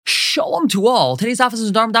Shalom to all. Today's office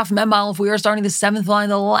is Nedarim Daf Mem Aleph. We are starting the 7th line,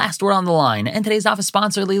 the last word on the line. And today's office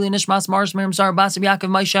sponsor, Lili Nishmas, Mars, Miriam Sar, Basib Yaakov,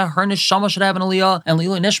 Maisha, her Neshama should have an Aliyah, and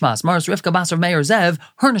Lili Nishmas, Mars, Rivka, Basar, Meir, Zev,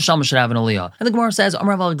 her Neshama should have an Aliyah. And the Gemara says,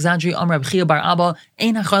 Amrav Alexandri, Amrav Chia Bar Abba,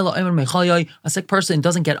 Ein HaChayla Omer Mechayai, a sick person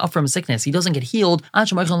doesn't get up from sickness, he doesn't get healed,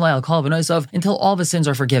 until all of his sins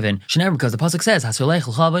are forgiven. Shenever, because the Pasuk says,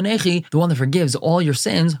 the one that forgives all your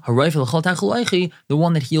sins, the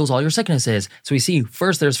one that heals all your sicknesses. So we see,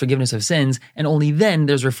 first there's forgiveness of sins, and only then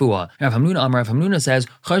there's refuah. Rav Hamnuna says,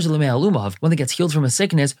 one that gets healed from a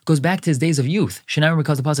sickness goes back to his days of youth. Shenever,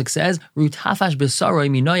 because the Pasuk says,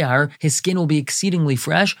 his skin will be exceedingly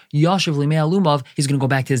fresh, Yashiv Limei Alumav, he's going to go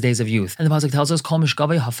back to his days of youth. And the Pasuk tells us,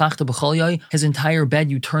 his entire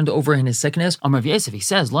bed you turned over in his sickness. Amrav Yosef, he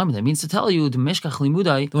says, that means to tell you,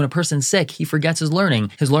 that when a person's sick, he forgets his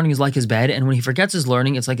learning. His learning is like his bed, and when he forgets his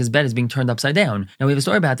learning, it's like his bed is being turned upside down. Now we have a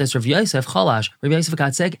story about this. Rav Yosef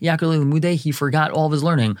got sick, he forgot all of his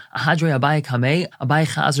learning. Abai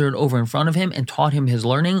chazered over in front of him and taught him his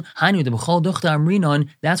learning.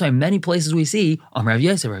 That's why many places we see, Rav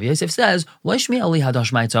Yosef says, I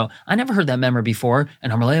never heard that memory before.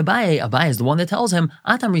 And Abai is the one that tells him,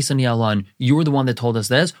 you were the one that told us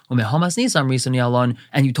this, and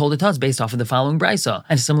you told it to us based off of the following brisa.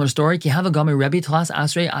 And a similar story,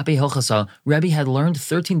 Rebbe had learned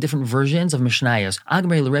 13 different versions of Mishnayos.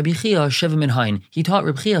 He taught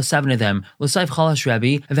Reb Chia 7 of them.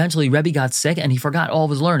 Eventually Rebbe got sick and he forgot all of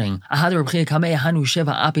his learning. Reb Chia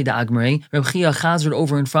chazered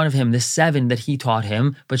over in front of him the 7 that he taught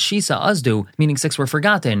him, but Shisa Azdu, meaning 6 were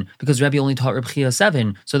forgotten, because Rebbe only taught Reb Chia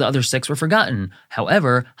 7, so the other 6 were forgotten.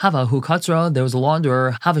 However, Hava hu Katzra, there was a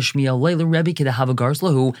launderer, Hava Shmiya Leila Rebbe Kida Hava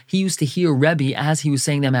Garslahu, he used to hear Rebbe as he was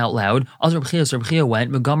saying them out loud. Reb Chia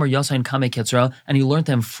went, Megamar Yasain Kame Kitzra, and he learned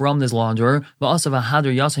them from this launderer, Va'asav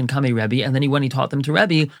Hadar Yasain Kame Rebbe, and then he went, he taught them to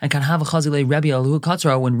Rebbe, and Kan Hava Chazile Rebbe Aluhu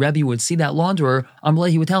Katzra, when Rebbe would see that launderer,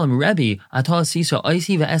 he would tell him, Rebbe, Atah Sisa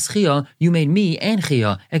Aisi Ve'eschia, you made me and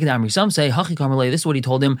Chia. Ekadamri, some say, Hachi Kamerle, this is what he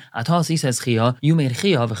told him, Atah Sisa Chia, you made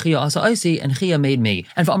Chia, V'Chia Asa Aisi, and Chia made me.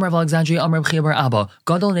 And for Amrav Alexandria, Amrav Chia Bar Abba,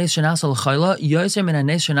 Gadol Nes Shanasal Chayla, Yoser Min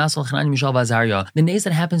Nes Shanasal Chanani Mishal Vazaria. The nes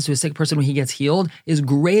that happens to a sick person when he gets healed is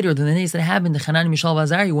greater than the nes that happened to Chanani Mishal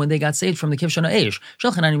Vazaria when they got saved from the Kivshana Eish.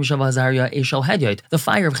 Shal Chanani Mishal Vazaria Eishal Hedyot. The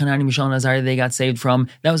fire of Chanani Mishal Vazaria they got saved from,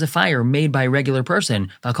 that was a fire made by a regular person.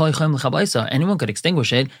 Anyone could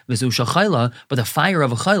extinguish it. But the fire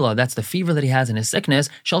of a chayla, that's the fever that he has in his sickness,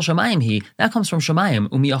 Shal Shamayim that comes from Shamayim,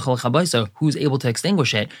 who's able to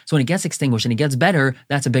extinguish it. So when it gets extinguished and it gets better,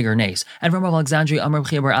 that's a bigger nes. And from Rav Alexandria, Amr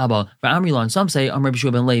Chia Bar Abba, for Amrilon, some say Amr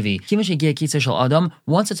B'Shua ben Levi.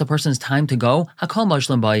 Once it's a person's time to go,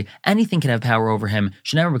 anything can have power over him.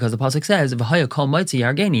 Shenever, because the pasuk says,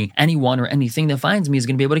 anyone or anything that finds me is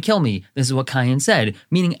going to be able to kill me. This is what Cain said,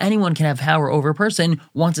 meaning anyone can have power over a person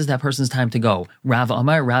once it's that person's time to go. Rav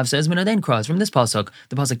says, from this pasuk,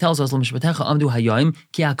 the pasuk tells us,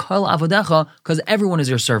 because everyone is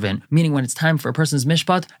your servant, meaning when it's time for a person's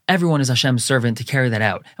mishpat, everyone is Hashem's servant to carry that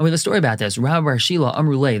out. And we have a story about this. Rav Bar Shila,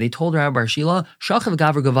 Amrulay, they told Rav Bar Shila, Shachav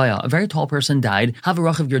Gavra Gavaya, a very tall person died,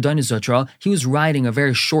 Havarachav Yerdain Zutra, he was riding a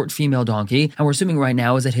very short female donkey, and we're assuming right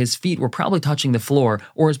now is that his feet were probably touching the floor,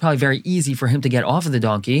 or it's probably very easy for him to get off of the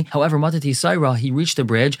donkey. However, Matati Saira, he reached the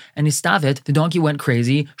bridge, and he stavit, the donkey went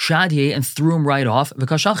crazy, Shadye, and threw him right off,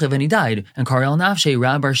 Vikashachiv, and he died. And Karel Nafshe,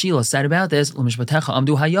 Rav Bar Shila said about this,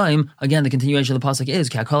 Amdu Hayayim, again, the continuation of the pasuk is,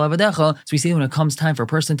 Kakal Avadecha, so we see when it comes time for a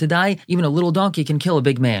person to die, even a little donkey can kill a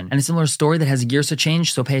big man. And a similar story that has a girsa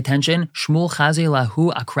change, so pay attention. Shmuel Chaze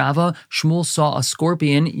Lahu Akrava, Shmuel saw a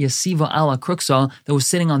scorpion, Yasiva ala Kruksa, that was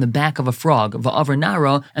sitting on the back of a frog, Va'avra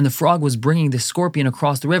Nara, and the frog was bringing the scorpion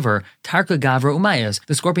across the river. Tarka Gavra Umayas,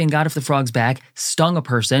 the scorpion got off the frog's back, stung a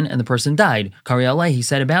person, and the person died. Kari Alei, he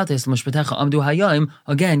said about this, Amdu Hayayim,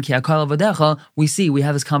 again, Ki Akal Avadecha, we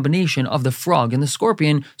have this combination of the frog and the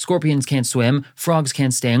scorpion. Scorpions can't swim, frogs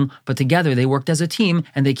can't sting, but together they worked as a team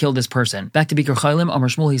and they killed this person. Back to Bikur Chaylim, Amr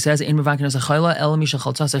Shmuel, he says,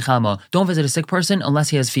 don't visit a sick person unless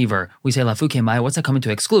he has fever. We say Lafuke Maya, what's that coming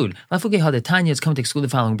to exclude? Lafuke Hadatanya is coming to exclude the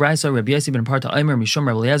following brisa, Rabbi Yossi ben Parta Aimer, Mishum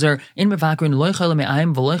Rabbi Eliezer, in Mevakrin, Loy Chayla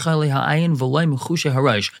Me'ayim, V'loy Chayla Ha'ayin, V'loy Mechushe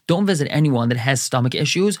Harash. Don't visit anyone that has stomach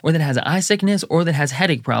issues, or that has eye sickness, or that has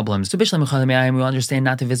headache problems. So Bishlam Chayla Me'ayim, we understand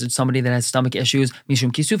not to visit somebody that has stomach issues,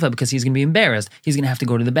 Mishum Kisufa, because he's going to be embarrassed. He's going to have to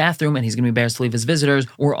go to the bathroom, and he's going to be embarrassed to leave his visitors,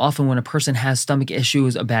 or often when a person has stomach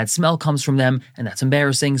issues, a bad smell comes from them, and that's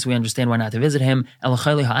embarrassing, so we understand why not to visit him. Why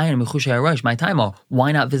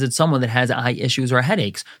not visit someone that has eye issues or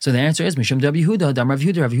headaches? So the answer is Mishum Rav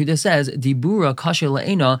Yehuda says, Dibura kashe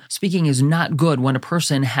la'ena, speaking is not good when a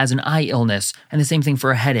person has an eye illness, and the same thing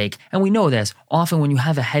for a headache. And we know this. often when you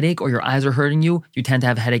have a headache or your eyes are hurting you, you tend to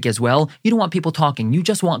have a headache as well. You don't want people talking. You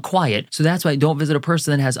just want quiet. So that's why don't visit a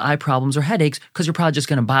person that has eye problems or headaches, because you're probably just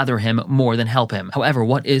going to bother him more than help him. However,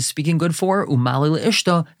 what is speaking good for? Umali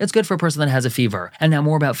ishta. It's good for a person that has a fever. And now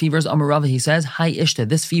more about fevers. Amarava, he says, Hi ishta,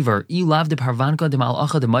 this fever, ilav de parvanka de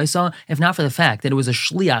malacha de maisa, if not for the fact that it was a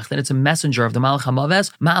shliach, that it's a messenger of the malach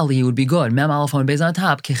hamaves, ma'ali would be good. Mem alafon bez on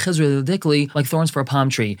top, kechizri dikli, like thorns for a palm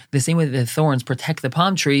tree. The same way that the thorns protect the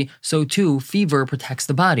palm tree, so too fever protects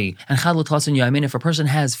the body. And chadlatasin yamin, if a person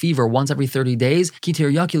has fever once every 30 days,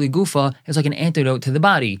 kitir yakili gufa is like an antidote to the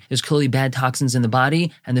body. There's clearly bad toxins in the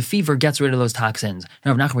body, and the fever gets rid of those toxins.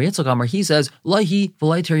 Now, Rav Nachman Yitzchak Amar, he says, Laihi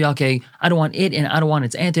v'lai tiryake, I don't want it and I don't want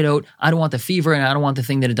its antidote. I don't want the fever and I don't want the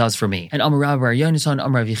thing that it does for me. And Amar Rav Bar Yonason,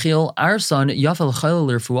 Amar Rav Yechiel, our son, Yafel Chayil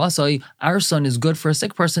L'Rfuasai, our son is good for a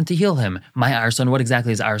sick person to heal him. My our son, what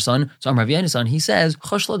exactly is our son? So Amar Rav Yonason, he says,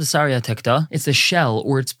 Choshla Desaria Tekta, it's the shell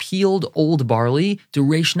or it's peeled old barley,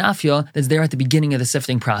 Dureish Nafya, that's there at the beginning of the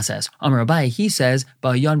sifting process. Amar Abai, he says,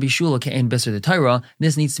 Ba'yan Bishula Ke'en Biser de Torah,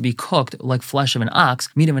 this needs to be cooked like flesh of an ox.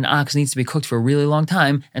 Meat of an ox needs to be cooked for a really long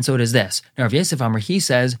time, and so does this. Now, Rav Yosef Amar, he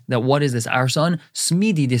says that what is this arson?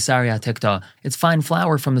 Smidi desaria tikta. It's fine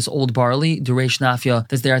flour from this old barley, dureish nafya,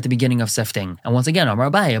 that's there at the beginning of sifting. And once again, Amar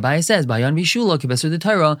Abai says, Bayan vishula kebeser de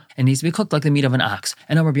Torah, and needs to be cooked like the meat of an ox.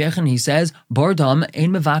 And Amar B'yechan, he says, Bardam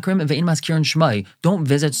ein mevakrim ve'ein maskirin shmai. Don't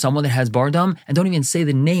visit someone that has bardam, and don't even say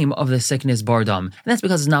the name of the sickness bardam. And that's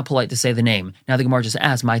because it's not polite to say the name. Now the Gemara just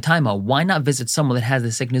asks, my taima, why not visit someone that has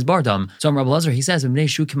the sickness bardam? So Amar Elazar, he says,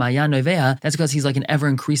 that's because he's like an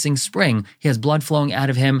ever-increasing spring. He has blood flowing out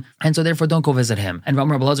of him, and so therefore don't go visit him. And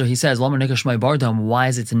Amar Elazar, he says, bardam, why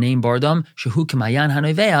is its name bardam?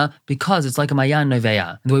 Because it's like a mayan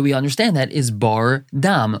novea. The way we understand that is bar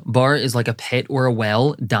dam. Bar is like a pit or a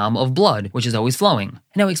well, dam of blood, which is always flowing.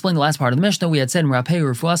 And now we explained the last part of the Mishnah. We had said Merapei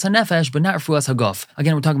Refuas HaNefesh, but not Refuas HaGuf.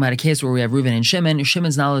 Again, we're talking about a case where we have Reuven and Shimon.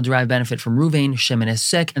 Shimon's not allowed to derive benefit from Reuven. Shimon is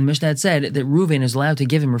sick. And the Mishnah had said that Reuven is allowed to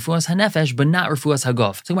give him Refuas HaNefesh, but not Refuas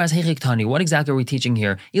HaGuf. So Gemara's Heichik Tani, what exactly are we teaching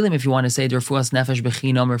here? Elim, if you want to say the Refuas Nefesh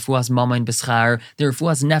Bechinam, Refuas Mamain Beschar, the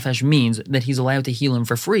Refuas Nefesh means that he's allowed to heal him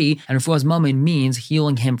for free, and Refuas Mamain means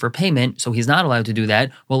healing him for payment, so he's not allowed to do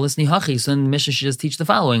that. Well, listen, Hachi, so then the Mishnah should just teach the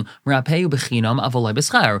following. Merapei Bechinam Avolai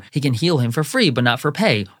Beschar. He can heal him for free, but not for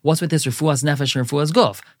pay. What's with this Refuas Nefesh and Refuas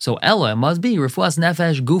Guf? So Ella must be Refuas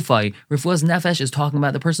Nefesh Gufai. Refuas Nefesh is talking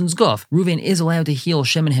about the person's Guf. Reuven is allowed to heal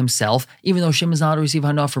Shimon himself, even though Shimon is not allowed to receive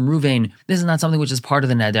Hana from Reuven. This is not something which is part of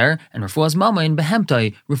the Neder. And Refuas Mamain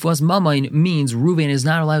Behemtai. Refuas Mamain means Reuven is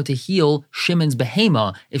not allowed to heal Shimon's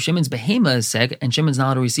Behema. If Shimon's Behema is sick and Shimon's not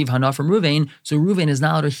allowed to receive Hana from Reuven, so Reuven is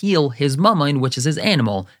not allowed to heal his Mamain, which is his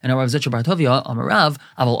animal. And Rav Zitcher Bar Tovia, Amarav,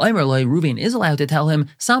 Aval Aimerlai, Reuven is allowed to tell him,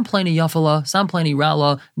 Sam Plani Yafala, Sam Plani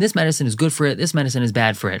Rala, this medicine is good for it, this medicine is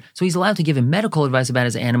bad for it. So he's allowed to give him medical advice about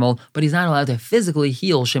his animal, but he's not allowed to physically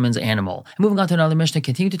heal Shimon's animal. And moving on to another Mishnah,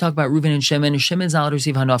 continue to talk about Reuven and Shimon. Shimon's not allowed to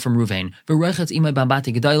receive Hana from Reuven.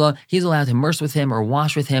 He's allowed to immerse with him or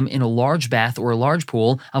wash with him in a large bath or a large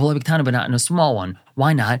pool, but not in a small one.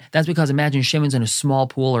 Why not? That's because imagine Shimon's in a small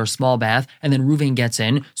pool or a small bath, and then Reuven gets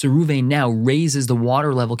in, so Reuven now raises the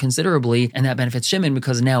water level considerably, and that benefits Shimon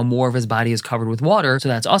because now more of his body is covered with water, so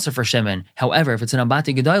that's also for Shimon. However, if it's an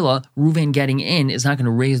Ambati Gedaila, Reuven getting in is not going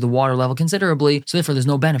to raise the water level considerably, so therefore there's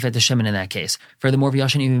no benefit to Shimon in that case. Furthermore,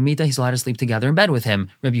 V'yashin Imimita, he's allowed to sleep together in bed with him.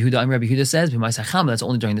 Rabbi Yehuda says, that's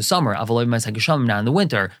only during the summer, not in the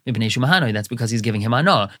winter. That's because he's giving him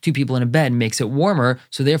Anah. Two people in a bed makes it warmer,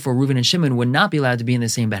 so therefore Reuven and Shimon would not be allowed to be in the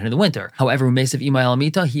same bed in the winter. However, Umesav Imayel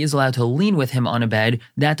Amita, he is allowed to lean with him on a bed.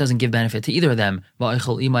 That doesn't give benefit to either of them.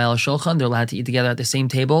 Va'echel Imayel Shulchan, they're allowed to eat together at the same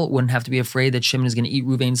table. Wouldn't have to be afraid that Shimon is going to eat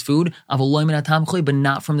Reuven's food. But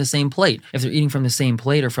not from the same plate. If they're eating from the same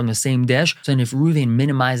plate or from the same dish, so then if Reuven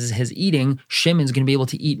minimizes his eating, Shimon's going to be able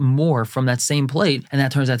to eat more from that same plate, and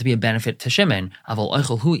that turns out to be a benefit to Shimon. But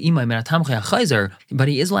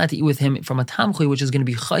he is allowed to eat with him from a tamchui, which is going to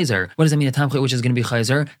be chayzer. What does that mean, a tamchui which is going to be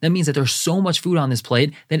chayzer? That means that there's so much food on this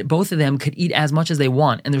plate that both of them could eat as much as they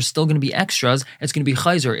want, and there's still going to be extras. It's going to be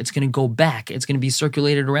chayzer. It's going to go back. It's going to be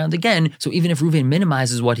circulated around again. So even if Reuven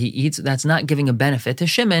minimizes what he eats, that's not giving a benefit to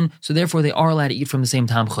Shimon, so therefore they are allowed to eat from the same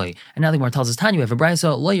tamchui. And now the Gemara tells us, Tanya, we have a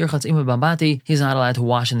brayso, lo yirchatz imu bambati, he's not allowed to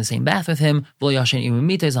wash in the same bath with him, lo yashin imu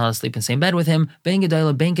mita, he's not allowed to sleep in the same bed with him, ben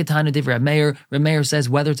gedayla, ben ketana, div Reb Meir. Reb Meir says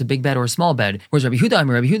whether it's a big bed or a small bed. Whereas Rabbi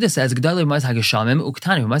Yehuda says, gedayla b'mais hageshamim,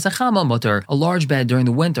 uktani b'mais hachama mutter, a large bed during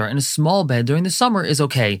the winter and a small bed during the summer is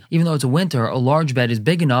okay. Even though it's a winter, a large bed is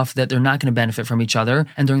big enough that they're not going to benefit from each other.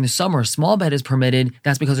 And during the summer, a small bed is permitted.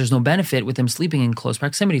 That's because there's no benefit with them sleeping in close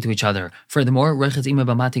proximity to each other. Furthermore, Rechetz Ima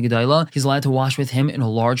Bamati Gedaila, he's allowed to wash with him in a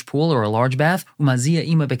large pool or a large bath. Umazia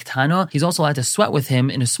Ima Bektana, he's also allowed to sweat with him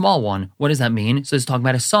in a small one. What does that mean? So it's talking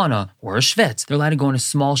about a sauna or a schwitz. They're allowed to go in a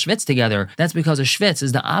small schwitz together. That's because a schwitz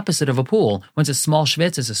is the opposite of a pool. When it's a small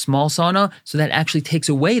schwitz, it's a small sauna, so that actually takes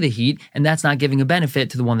away the heat, and that's not giving a benefit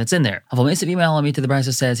to the one that's in there. The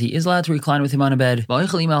Brisa says he is allowed to recline with him on a bed,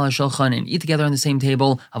 and eat together on the same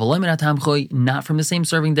table, not from the same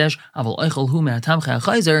serving dish.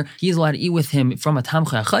 He is allowed to eat with him from a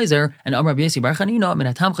tamche achayzer, and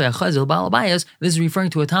this is referring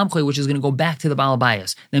to a tamche which is going to go back to the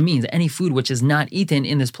balabayas. That means any food which is not eaten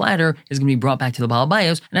in this platter is going to be brought back to the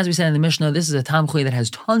balabayas. And as we said in the Mishnah, this is a tamche that has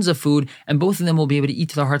tons of food, and both of them will be able to eat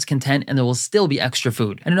to their heart's content, and there will still be extra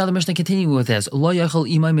food. And another Mishnah continuing with this, he's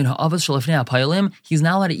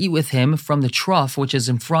not allowed to eat with him from the trough which is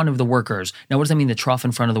in front of the workers. Now, what does that mean, the trough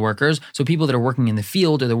in front of the workers? So people that are working in the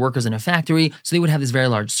field or the workers in a factory, so they would have this very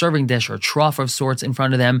large serving dish or trough of sorts in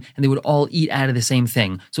front of them, and they would all eat out of the same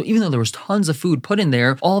thing. So even though there was tons of food put in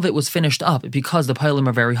there, all of it was finished up because the Payalim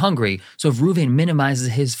are very hungry. So if Reuven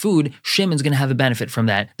minimizes his food, Shimon's going to have a benefit from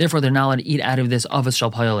that. Therefore, they're not allowed to eat out of this Avos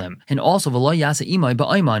Shal Payalim. And also, V'lo Yasa Imai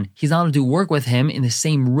Ba'ayman, he's not allowed to do work with him in the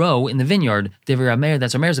same row in the vineyard. Devar Rameir,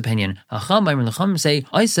 that's Rameir's opinion. Say,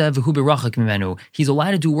 he's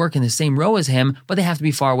allowed to do work in the same row as him, but they have to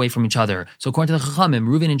be far away from each other. So according to the Chachamim,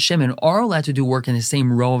 Reuven and Shimon are allowed to do work in the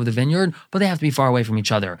same row of the vineyard, but they have to be far away from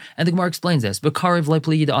each other. And the Gemara explains this.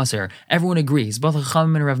 Everyone agrees. Both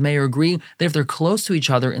Chachamim and Rav Meir agree that if they're close to each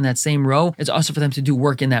other in that same row, it's also for them to do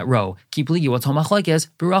work in that row. Keep ligi, what's homachlekes?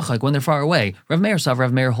 Berachak, when they're far away. Rav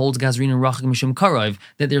Meir holds Gazrin and Rachak Mishum Karov,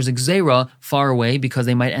 that there's a gzeira far away because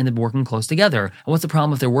they might end up working close together. And what's the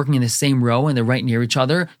problem if they're working in the same row and they're right near each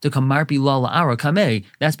other? To kamarpi la ara kameh.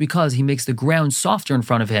 That's because he makes the ground softer in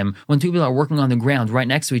front of him. When two people are working on the ground right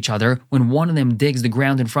next to each other, when one of them digs the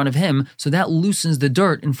ground in front of him, so that loosens the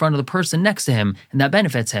dirt in front of the person next to him, and that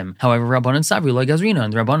benefits him. However, Rabban and Sabri like Gazrina,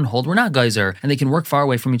 and the Rabban hold we're not geyser, and they can work far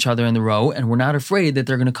away from each other in the row, and we're not afraid that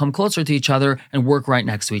they're going to come closer to each other and work right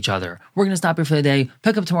next to each other. We're going to stop here for the day,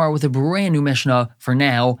 pick up tomorrow with a brand new Mishnah. For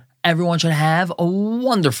now, everyone should have a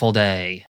wonderful day.